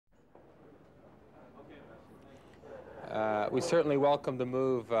We certainly welcome the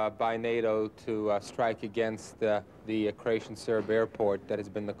move by NATO to strike against the Croatian Serb airport that has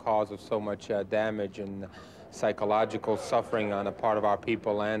been the cause of so much damage and psychological suffering on the part of our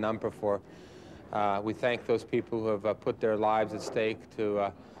people and UNPROFOR. We thank those people who have put their lives at stake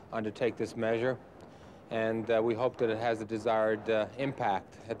to undertake this measure, and we hope that it has the desired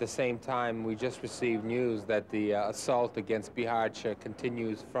impact. At the same time, we just received news that the assault against Bihac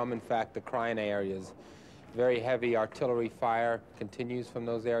continues from, in fact, the Croatian areas. Very heavy artillery fire continues from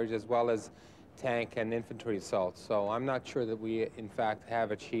those areas, as well as tank and infantry assaults. So I'm not sure that we, in fact,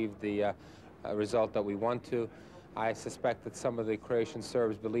 have achieved the result that we want to. I suspect that some of the Croatian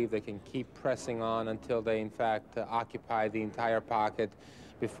Serbs believe they can keep pressing on until they, in fact, occupy the entire pocket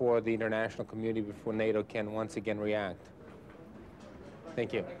before the international community, before NATO can once again react.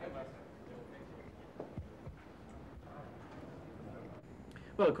 Thank you.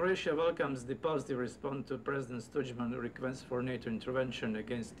 Well, Croatia welcomes the positive response to President Tudjman's request for NATO intervention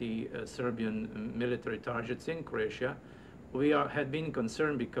against the Serbian military targets in Croatia. We had been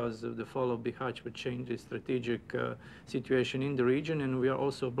concerned because of the fall of Bihać would change the strategic situation in the region, and we are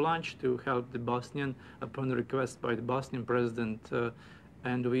also obliged to help the Bosnian upon request by the Bosnian president.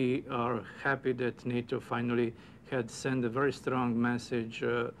 And we are happy that NATO finally had sent a very strong message,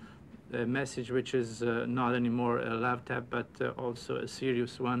 a message which is not anymore a laugh tap, but also a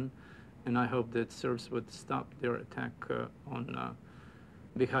serious one. And I hope that Serbs would stop their attack on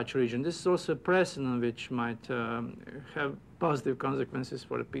Bihać region. This is also a precedent which might have positive consequences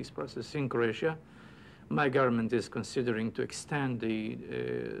for the peace process in Croatia. My government is considering to extend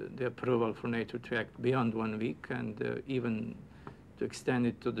the approval for NATO to act beyond 1 week, and even to extend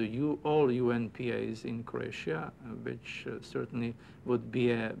it to all UNPAs in Croatia, which certainly would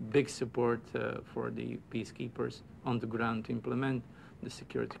be a big support for the peacekeepers on the ground to implement the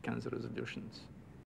Security Council resolutions.